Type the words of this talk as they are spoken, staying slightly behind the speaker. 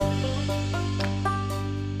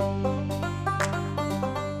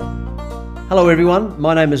Hello everyone,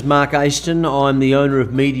 my name is Mark Aston. I'm the owner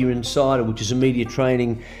of Media Insider, which is a media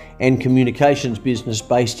training and communications business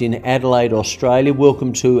based in Adelaide, Australia.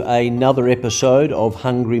 Welcome to another episode of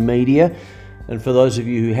Hungry Media. And for those of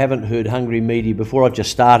you who haven't heard Hungry Media before, I've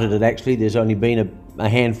just started it actually. There's only been a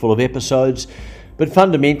handful of episodes. But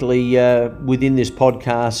fundamentally, within this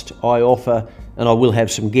podcast, I offer, and I will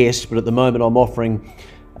have some guests, but at the moment I'm offering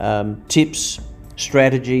tips,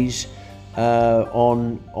 strategies,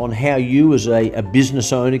 on how you as a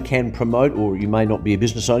business owner can promote, or you may not be a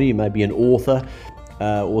business owner, you may be an author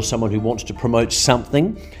or someone who wants to promote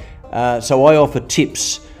something. So I offer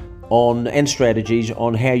tips and strategies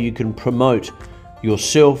on how you can promote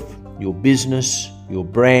yourself, your business, your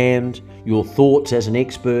brand, your thoughts as an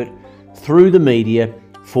expert through the media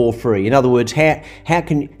for free. In other words, how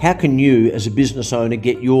can you as a business owner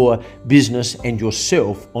get your business and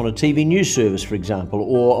yourself on a TV news service, for example,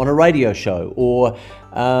 or on a radio show, or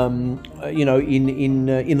in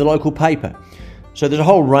the local paper. So there's a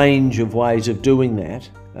whole range of ways of doing that,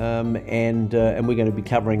 and we're going to be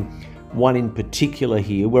covering one in particular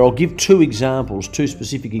here, where I'll give two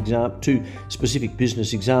specific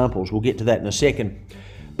business examples. We'll get to that in a second.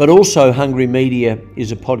 But also, Hungry Media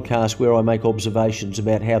is a podcast where I make observations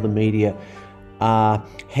about how the media are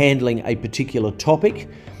handling a particular topic.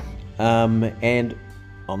 And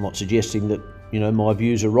I'm not suggesting that, my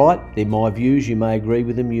views are right. They're my views. You may agree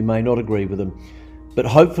with them, you may not agree with them. But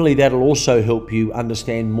hopefully that'll also help you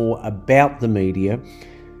understand more about the media,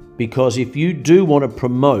 because if you do want to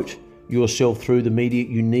promote yourself through the media,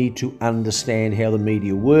 you need to understand how the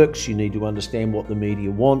media works, you need to understand what the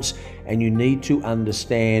media wants, and you need to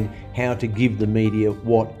understand how to give the media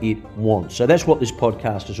what it wants. So that's what this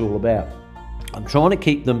podcast is all about. I'm trying to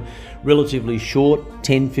keep them relatively short,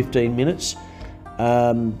 10-15 minutes,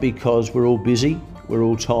 because we're all busy, we're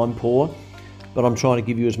all time poor, but I'm trying to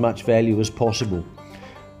give you as much value as possible.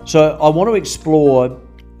 So I want to explore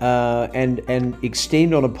and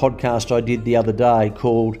extend on a podcast I did the other day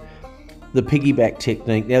called the piggyback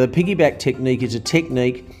technique. Now, the piggyback technique is a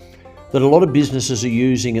technique that a lot of businesses are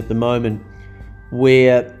using at the moment,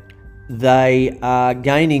 where they are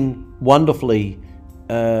gaining wonderfully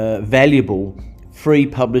valuable free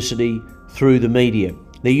publicity through the media.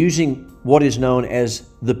 They're using what is known as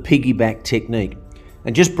the piggyback technique.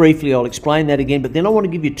 And just briefly, I'll explain that again, but then I want to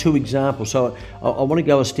give you two examples. So I want to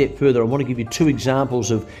go a step further. I want to give you two examples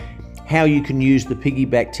of how you can use the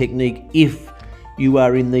piggyback technique if you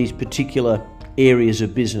are in these particular areas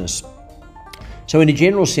of business. So in a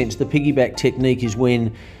general sense, the piggyback technique is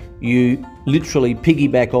when you literally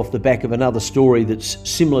piggyback off the back of another story that's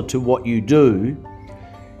similar to what you do,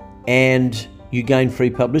 and you gain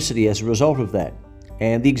free publicity as a result of that.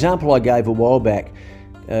 And the example I gave a while back,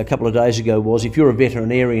 a couple of days ago, was if you're a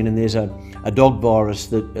veterinarian and there's a dog virus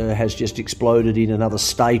that has just exploded in another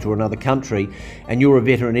state or another country, and you're a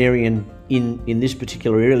veterinarian in this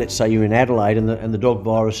particular area, let's say you're in Adelaide, and the dog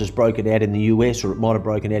virus has broken out in the US, or it might have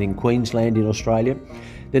broken out in Queensland in Australia,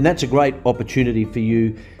 then that's a great opportunity for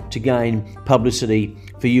you to gain publicity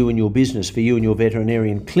for you and your business, for you and your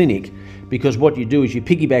veterinarian clinic, because what you do is you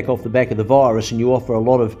piggyback off the back of the virus and you offer a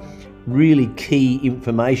lot of really key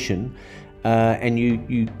information, and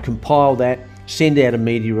you compile that, send out a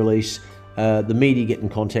media release, the media get in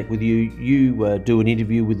contact with you, you do an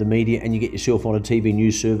interview with the media, and you get yourself on a TV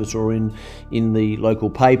news service or in the local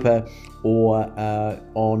paper or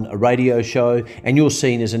on a radio show, and you're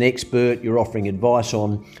seen as an expert. You're offering advice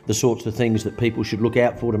on the sorts of things that people should look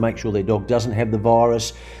out for to make sure their dog doesn't have the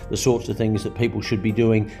virus, the sorts of things that people should be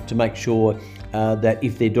doing to make sure that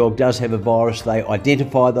if their dog does have a virus, they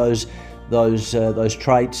identify those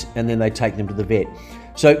traits, and then they take them to the vet.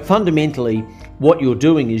 So fundamentally, what you're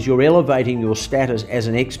doing is you're elevating your status as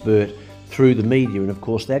an expert through the media, and of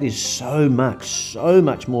course that is so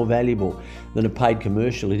much more valuable than a paid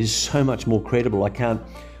commercial. It is so much more credible. I can't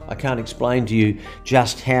explain to you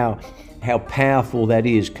just how powerful that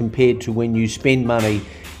is compared to when you spend money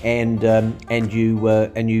and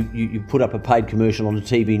you put up a paid commercial on a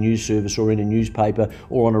TV news service or in a newspaper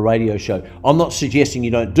or on a radio show. I'm not suggesting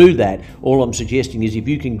you don't do that. All I'm suggesting is if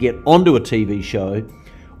you can get onto a TV show,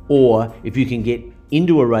 or if you can get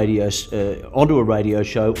onto a radio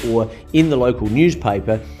show or in the local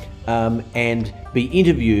newspaper, and be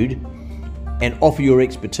interviewed and offer your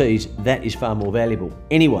expertise, that is far more valuable.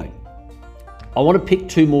 Anyway, I want to pick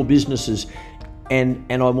two more businesses, and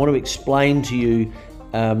I want to explain to you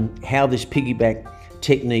how this piggyback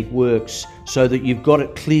technique works so that you've got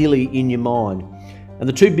it clearly in your mind. And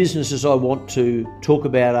the two businesses I want to talk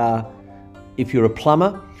about are if you're a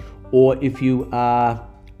plumber or if you are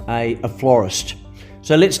a florist.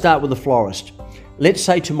 So let's start with the florist. Let's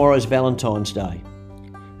say tomorrow's Valentine's Day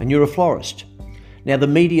and you're a florist. Now, the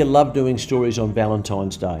media love doing stories on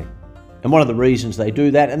Valentine's Day. And one of the reasons they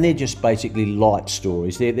do that, and they're just basically light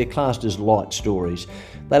stories, they're classed as light stories.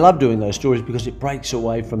 They love doing those stories because it breaks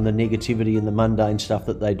away from the negativity and the mundane stuff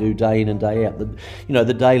that they do day in and day out.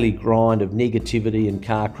 The daily grind of negativity and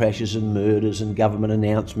car crashes and murders and government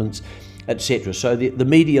announcements, etc. So the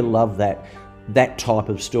media love that type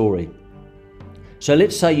of story. So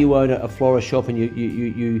let's say you own a florist shop and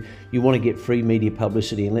you want to get free media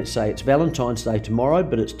publicity, and let's say it's Valentine's Day tomorrow,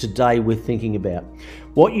 but it's today we're thinking about.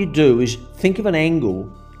 What you do is think of an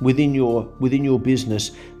angle within your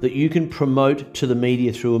business that you can promote to the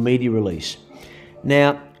media through a media release.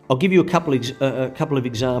 Now, I'll give you a couple of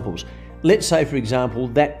examples. Let's say, for example,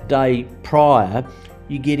 that day prior,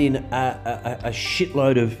 you get in a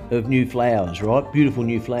shitload of new flowers, right? Beautiful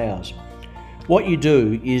new flowers. What you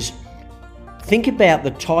do is think about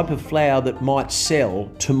the type of flower that might sell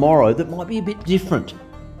tomorrow that might be a bit different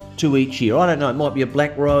to each year. I don't know, it might be a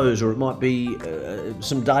black rose, or it might be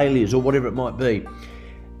some dahlias, or whatever it might be.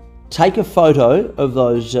 Take a photo of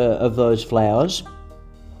those flowers,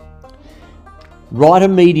 write a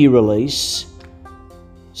media release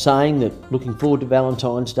saying that looking forward to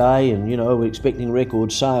Valentine's Day, and we're expecting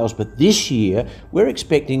record sales, but this year we're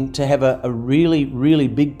expecting to have a really, really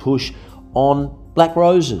big push on black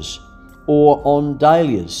roses, or on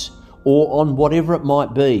dahlias, or on whatever it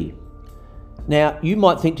might be. Now, you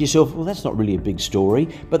might think to yourself, well, that's not really a big story,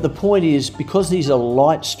 but the point is, because these are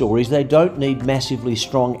light stories, they don't need massively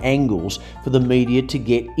strong angles for the media to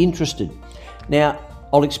get interested. Now,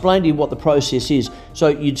 I'll explain to you what the process is. So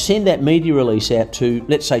you'd send that media release out to,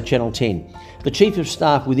 let's say, Channel 10. The Chief of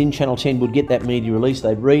Staff within Channel 10 would get that media release,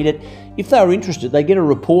 they'd read it. If they were interested, they'd get a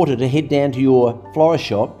reporter to head down to your florist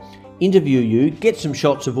shop, interview you, get some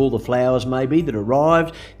shots of all the flowers maybe that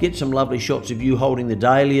arrived, get some lovely shots of you holding the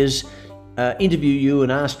dahlias, interview you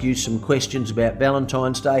and ask you some questions about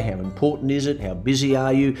Valentine's Day. How important is it? How busy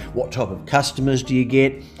are you? What type of customers do you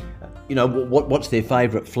get? What's their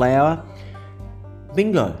favourite flower?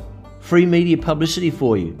 Bingo. Free media publicity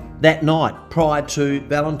for you that night prior to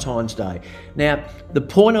Valentine's Day. Now, the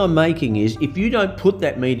point I'm making is, if you don't put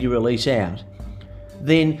that media release out,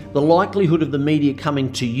 then the likelihood of the media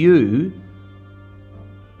coming to you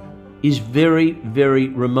is very, very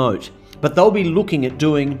remote. But they'll be looking at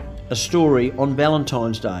doing a story on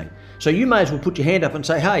Valentine's Day. So you may as well put your hand up and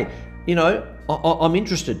say, hey, I'm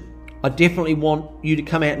interested. I definitely want you to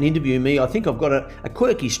come out and interview me. I think I've got a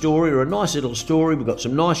quirky story, or a nice little story. We've got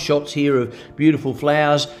some nice shots here of beautiful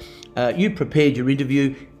flowers. You prepared your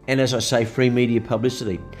interview, and as I say, free media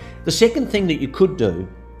publicity. The second thing that you could do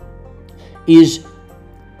is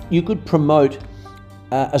you could promote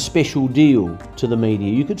a special deal to the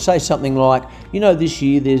media. You could say something like, this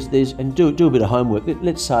year there's and do a bit of homework.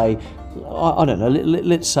 Let's say, I don't know,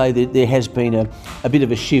 let's say that there has been a bit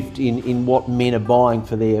of a shift in what men are buying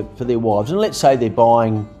for their wives. And let's say they're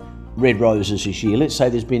buying red roses this year. Let's say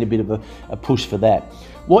there's been a bit of a push for that.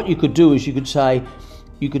 What you could do is you could say,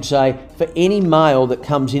 for any male that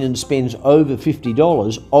comes in and spends over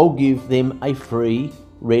 $50, I'll give them a free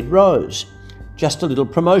red rose. Just a little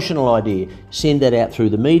promotional idea. Send that out through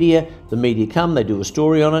the media. The media come, they do a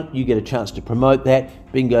story on it. You get a chance to promote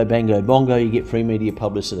that. Bingo, bango, bongo, you get free media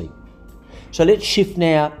publicity. So let's shift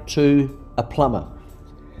now to a plumber.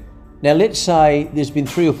 Now let's say there's been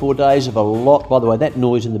 3 or 4 days of a lot. By the way, that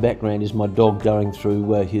noise in the background is my dog going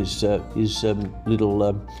through his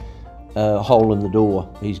little hole in the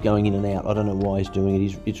door. He's going in and out. I don't know why he's doing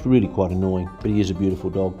it. It's really quite annoying, but he is a beautiful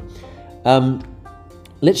dog.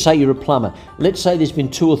 Let's say you're a plumber. Let's say there's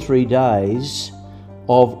been 2 or 3 days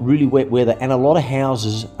of really wet weather and a lot of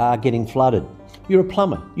houses are getting flooded. You're a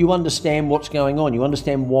plumber. You understand what's going on. You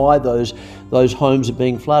understand why those homes are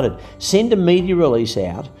being flooded. Send a media release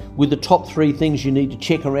out with the top 3 things you need to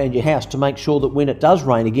check around your house to make sure that when it does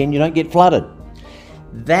rain again, you don't get flooded.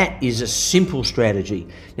 That is a simple strategy.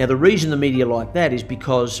 Now, the reason the media like that is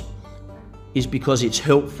because it's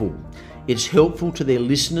helpful. It's helpful to their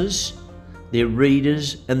listeners, their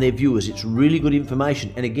readers and their viewers. It's really good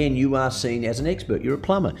information. And again, you are seen as an expert. You're a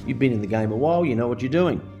plumber. You've been in the game a while. You know what you're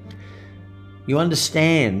doing. You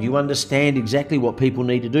understand exactly what people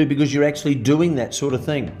need to do because you're actually doing that sort of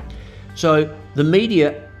thing. So the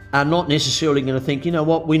media are not necessarily going to think,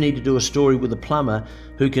 we need to do a story with a plumber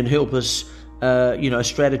who can help us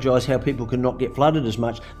strategize how people can not get flooded as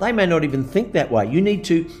much. They may not even think that way. You need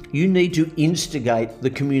to instigate the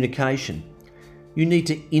communication. You need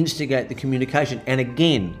to instigate the communication. And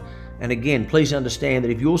again, please understand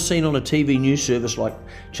that if you're seen on a TV news service like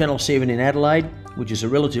Channel 7 in Adelaide, which is a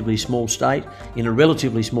relatively small state in a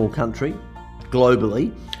relatively small country,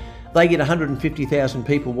 globally. They get 150,000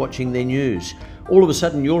 people watching their news. All of a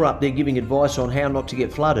sudden you're up there giving advice on how not to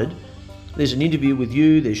get flooded. There's an interview with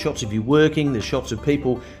you, there's shots of you working, there's shots of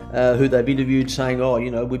people who they've interviewed saying, oh,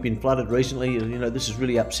 we've been flooded recently, this is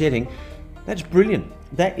really upsetting. That's brilliant.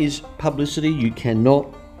 That is publicity you cannot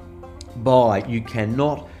buy. You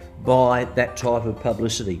cannot buy that type of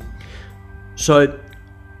publicity. So,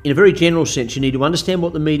 in a very general sense, you need to understand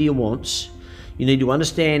what the media wants. You need to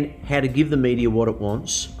understand how to give the media what it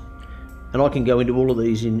wants. And I can go into all of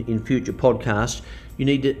these in future podcasts. You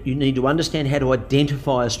need to understand how to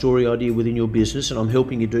identify a story idea within your business, and I'm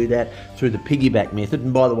helping you do that through the piggyback method.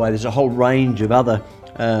 And by the way, there's a whole range of other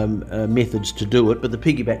methods to do it, but the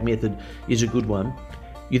piggyback method is a good one.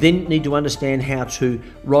 You then need to understand how to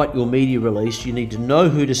write your media release. You need to know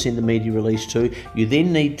who to send the media release to. You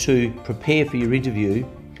then need to prepare for your interview.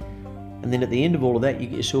 And then at the end of all of that, you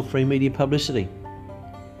get yourself free media publicity.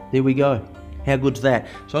 There we go. How good's that?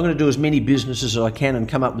 So I'm going to do as many businesses as I can and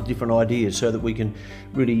come up with different ideas so that we can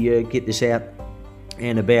really get this out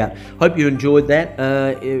and about. Hope you enjoyed that.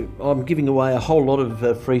 I'm giving away a whole lot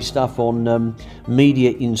of free stuff on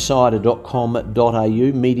mediainsider.com.au,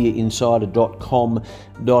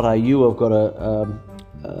 mediainsider.com.au. I've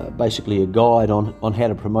got basically a guide on how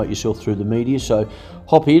to promote yourself through the media. So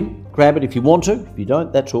hop in, grab it if you want to. If you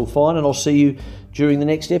don't, that's all fine, and I'll see you during the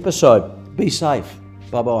next episode. Be safe.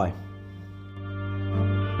 Bye-bye.